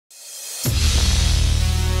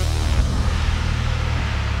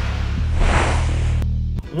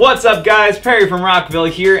What's up guys, Perry from Rockville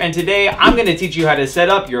here, and today I'm going to teach you how to set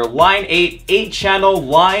up your Line8 8-channel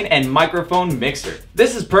line and microphone mixer.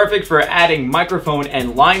 This is perfect for adding microphone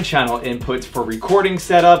and line channel inputs for recording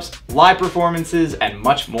setups, live performances, and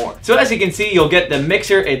much more. So as you can see, you'll get the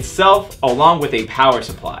mixer itself along with a power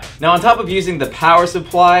supply. Now on top of using the power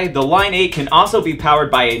supply, the Line8 can also be powered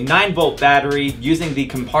by a 9-volt battery using the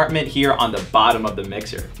compartment here on the bottom of the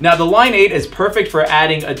mixer. Now the Line8 is perfect for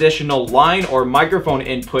adding additional line or microphone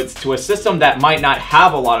inputs to a system that might not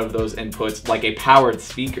have a lot of those inputs, like a powered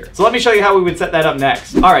speaker. So let me show you how we would set that up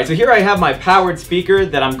next. Alright, so here I have my powered speaker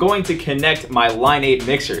that I'm going to connect my Line8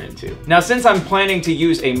 mixer into. Now since I'm planning to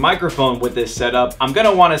use a microphone with this setup, I'm going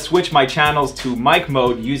to want to switch my channels to mic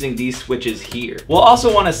mode using these switches here. We'll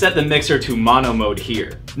also want to set the mixer to mono mode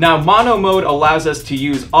here. Now mono mode allows us to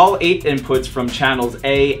use all 8 inputs from channels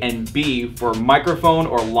A and B for microphone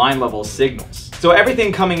or line level signals. So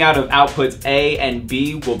everything coming out of outputs A and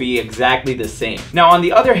B will be exactly the same. Now on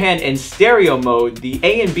the other hand, in stereo mode, the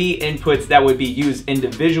A and B inputs that would be used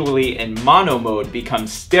individually in mono mode become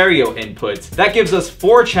stereo inputs. That gives us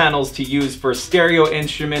 4 channels to use for stereo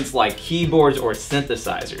instruments like keyboards or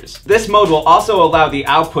synthesizers. This mode will also allow the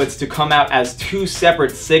outputs to come out as 2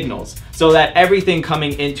 separate signals, so that everything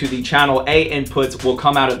coming into the channel A inputs will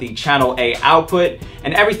come out of the channel A output,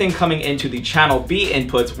 and everything coming into the channel B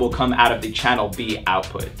inputs will come out of the channel B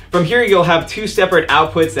output. From here, you'll have 2 separate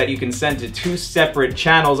outputs that you can send to 2 separate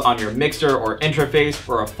channels on your mixer or interface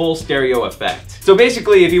for a full stereo effect. So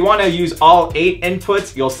basically, if you want to use all 8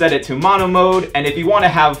 inputs, you'll set it to mono mode, and if you want to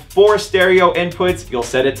have 4 stereo inputs, you'll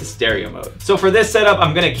set it to stereo mode. So for this setup,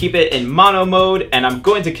 I'm going to keep it in mono mode, and I'm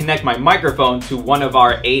going to connect my microphone to one of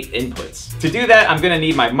our 8 inputs. To do that, I'm going to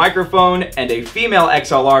need my microphone and a female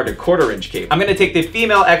XLR to 1/4 inch cable. I'm going to take the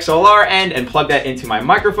female XLR end and plug that into my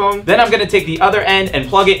microphone. Then I'm going to take the other end and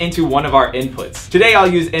plug it into one of our inputs. Today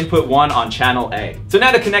I'll use input 1 on channel A. So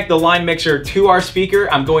now to connect the line mixer to our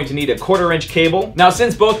speaker, I'm going to need a 1/4 inch cable. Now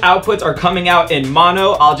since both outputs are coming out in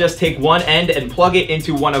mono, I'll just take one end and plug it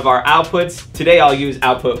into one of our outputs. Today I'll use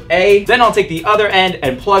output A. Then I'll take the other end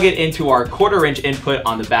and plug it into our 1/4 inch input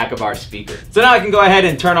on the back of our speaker. So now I can go ahead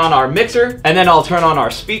and turn on our mixer, and then I'll turn on our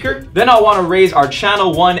speaker. Then I'll want to raise our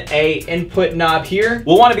channel 1A input knob here.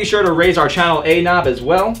 We'll want to be sure to raise our channel A knob as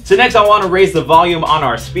well. So next I want to raise the volume on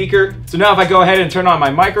our speaker. So now if I go ahead and turn on my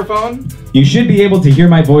microphone, you should be able to hear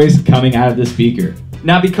my voice coming out of the speaker.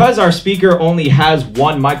 Now because our speaker only has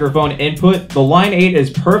 1 microphone input, the Line8 is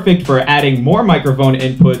perfect for adding more microphone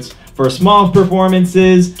inputs for small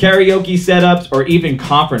performances, karaoke setups, or even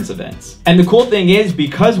conference events. And the cool thing is,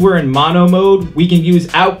 because we're in mono mode, we can use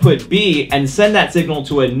output B and send that signal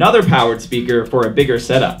to another powered speaker for a bigger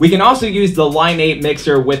setup. We can also use the Line8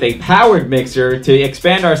 mixer with a powered mixer to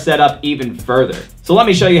expand our setup even further. So let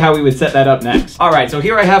me show you how we would set that up next. Alright, so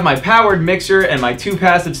here I have my powered mixer and my 2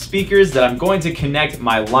 passive speakers that I'm going to connect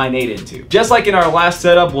my Line8 into. Just like in our last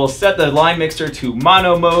setup, we'll set the line mixer to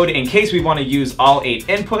mono mode in case we want to use all 8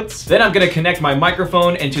 inputs. Then I'm going to connect my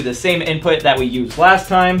microphone into the same input that we used last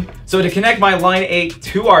time. So to connect my Line8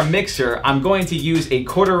 to our mixer, I'm going to use a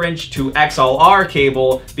 1/4 inch to XLR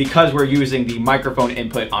cable because we're using the microphone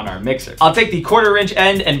input on our mixer. I'll take the 1/4 inch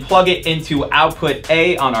end and plug it into output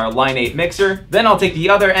A on our Line8 mixer. Then I'll take the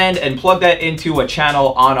other end and plug that into a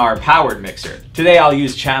channel on our powered mixer. Today I'll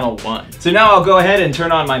use channel 1. So now I'll go ahead and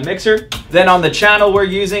turn on my mixer. Then on the channel we're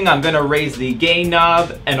using, I'm going to raise the gain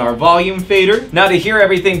knob and our volume fader. Now to hear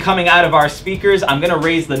everything coming out of our speakers, I'm going to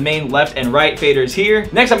raise the main left and right faders here.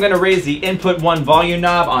 Next I'm going to raise the input 1 volume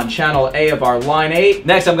knob on channel A of our Line8.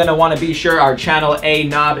 Next I'm going to want to be sure our channel A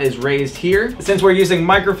knob is raised here. Since we're using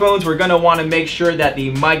microphones, we're going to want to make sure that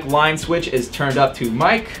the mic line switch is turned up to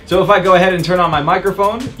mic. So if I go ahead and turn on my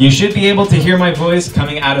microphone, you should be able to hear my voice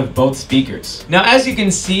coming out of both speakers. Now as you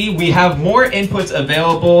can see, we have more inputs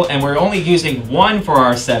available and we're only using 1 for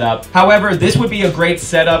our setup. However, this would be a great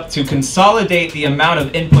setup to consolidate the amount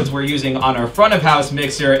of inputs we're using on our front of house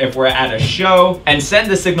mixer if we're at a show, and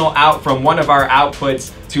send the signal out from one of our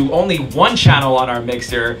outputs to only 1 channel on our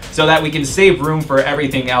mixer so that we can save room for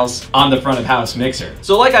everything else on the front of house mixer.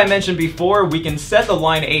 So like I mentioned before, we can set the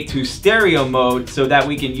Line8 to stereo mode so that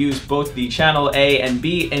we can use both the channel A and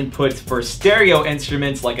B inputs for stereo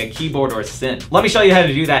instruments like a keyboard or synth. Let me show you how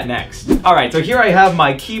to do that next. Alright, so here I have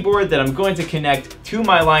my keyboard that I'm going to connect to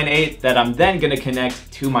my Line8 that I'm then going to connect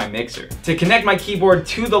to my mixer. To connect my keyboard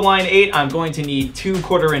to the Line8, I'm going to need 2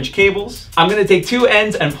 1/4 inch cables. I'm going to take 2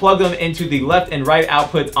 ends and plug them into the left and right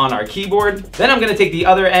output outputs on our keyboard. Then I'm gonna take the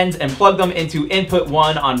other ends and plug them into input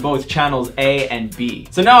 1 on both channels A and B.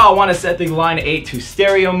 So now I wanna set the line 8 to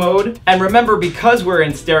stereo mode. And remember, because we're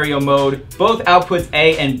in stereo mode, both outputs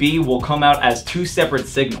A and B will come out as 2 separate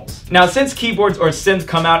signals. Now, since keyboards or synths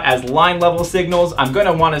come out as line level signals, I'm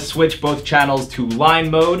gonna wanna switch both channels to line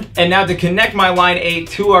mode. And now to connect my line 8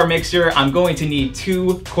 to our mixer, I'm going to need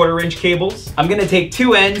 2 1/4-inch cables. I'm gonna take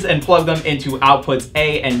 2 ends and plug them into outputs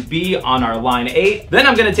A and B on our line 8. Then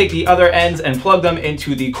I'm gonna take the other ends and plug them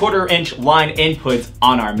into the 1/4-inch line inputs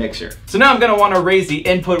on our mixer. So now I'm gonna wanna raise the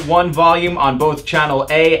input 1 volume on both channel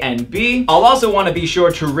A and B. I'll also wanna be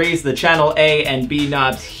sure to raise the channel A and B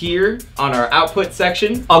knobs here on our output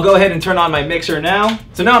section. I'll go ahead and turn on my mixer now.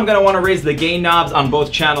 So now I'm gonna wanna raise the gain knobs on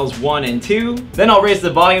both channels 1 and 2. Then I'll raise the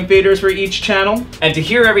volume faders for each channel. And to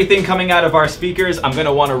hear everything coming out of our speakers, I'm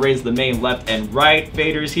gonna wanna raise the main left and right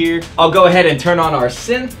faders here. I'll go ahead and turn on our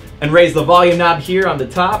synth and raise the volume knob here on the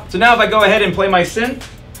top. So now if I go ahead and play my synth,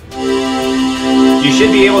 you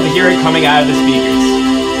should be able to hear it coming out of the speakers.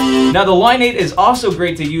 Now the Line 8 is also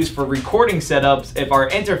great to use for recording setups if our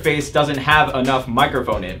interface doesn't have enough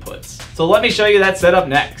microphone inputs. So let me show you that setup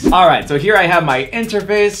next. Alright, so here I have my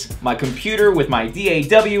interface, my computer with my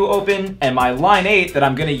DAW open, and my Line 8 that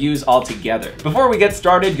I'm gonna use all together. Before we get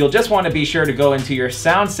started, you'll just want to be sure to go into your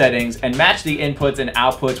sound settings and match the inputs and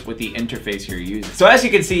outputs with the interface you're using. So as you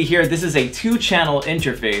can see here, this is a 2-channel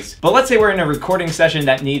interface, but let's say we're in a recording session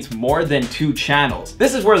that needs more than 2 channels.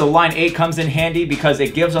 This is where the Line 8 comes in handy because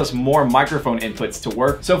it gives us more microphone inputs to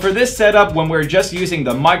work. So for this setup, when we're just using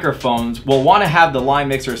the microphones, we'll want to have the line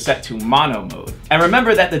mixer set to mono mode. And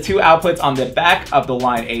remember that the 2 outputs on the back of the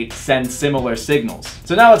Line 8 send similar signals.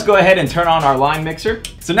 So now let's go ahead and turn on our line mixer.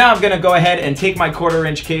 So now I'm gonna go ahead and take my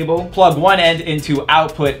 1/4-inch cable, plug one end into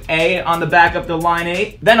output A on the back of the Line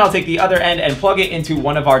 8. Then I'll take the other end and plug it into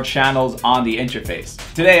one of our channels on the interface.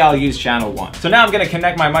 Today I'll use channel 1. So now I'm gonna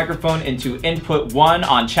connect my microphone into input 1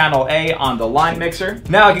 on channel A on the line mixer.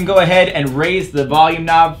 Now I can go ahead and raise the volume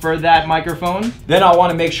knob for that microphone. Then I'll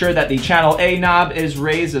wanna make sure that the channel A knob is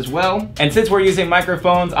raised as well. And since we're using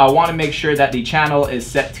microphones, I'll wanna make sure that the channel is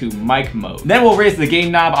set to mic mode. Then we'll raise the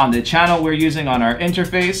gain knob on the channel we're using on our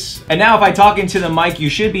interface. And now if I talk into the mic, you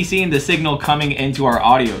should be seeing the signal coming into our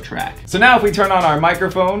audio track. So now if we turn on our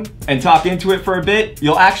microphone and talk into it for a bit,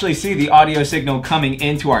 you'll actually see the audio signal coming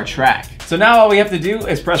into our track. So now all we have to do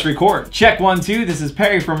is press record. Check 1, 2, this is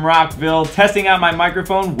Perry from Rockville, testing out my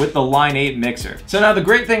microphone with the Line 8 mixer. So now the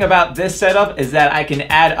great thing about this setup is that I can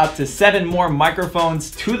add up to 7 more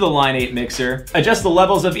microphones to the Line 8 mixer, adjust the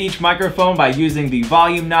levels of each microphone by using the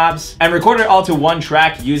volume knobs, and record it all to one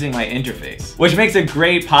track using my interface, which makes a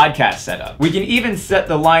great podcast setup. We can even set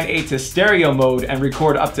the Line 8 to stereo mode and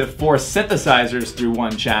record up to 4 synthesizers through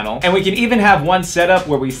one channel. And we can even have one setup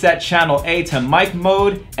where we set channel A to mic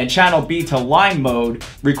mode and channel B to line mode,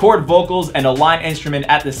 record vocals and a line instrument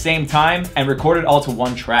at the same time, and record it all to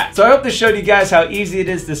one track. So I hope this showed you guys how easy it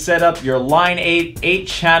is to set up your Line 8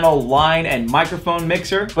 8-channel line and microphone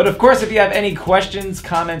mixer. But of course, if you have any questions,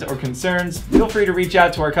 comments, or concerns, feel free to reach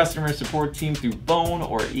out to our customer support team through phone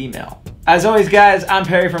or email. As always guys, I'm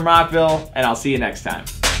Perry from Rockville, and I'll see you next time.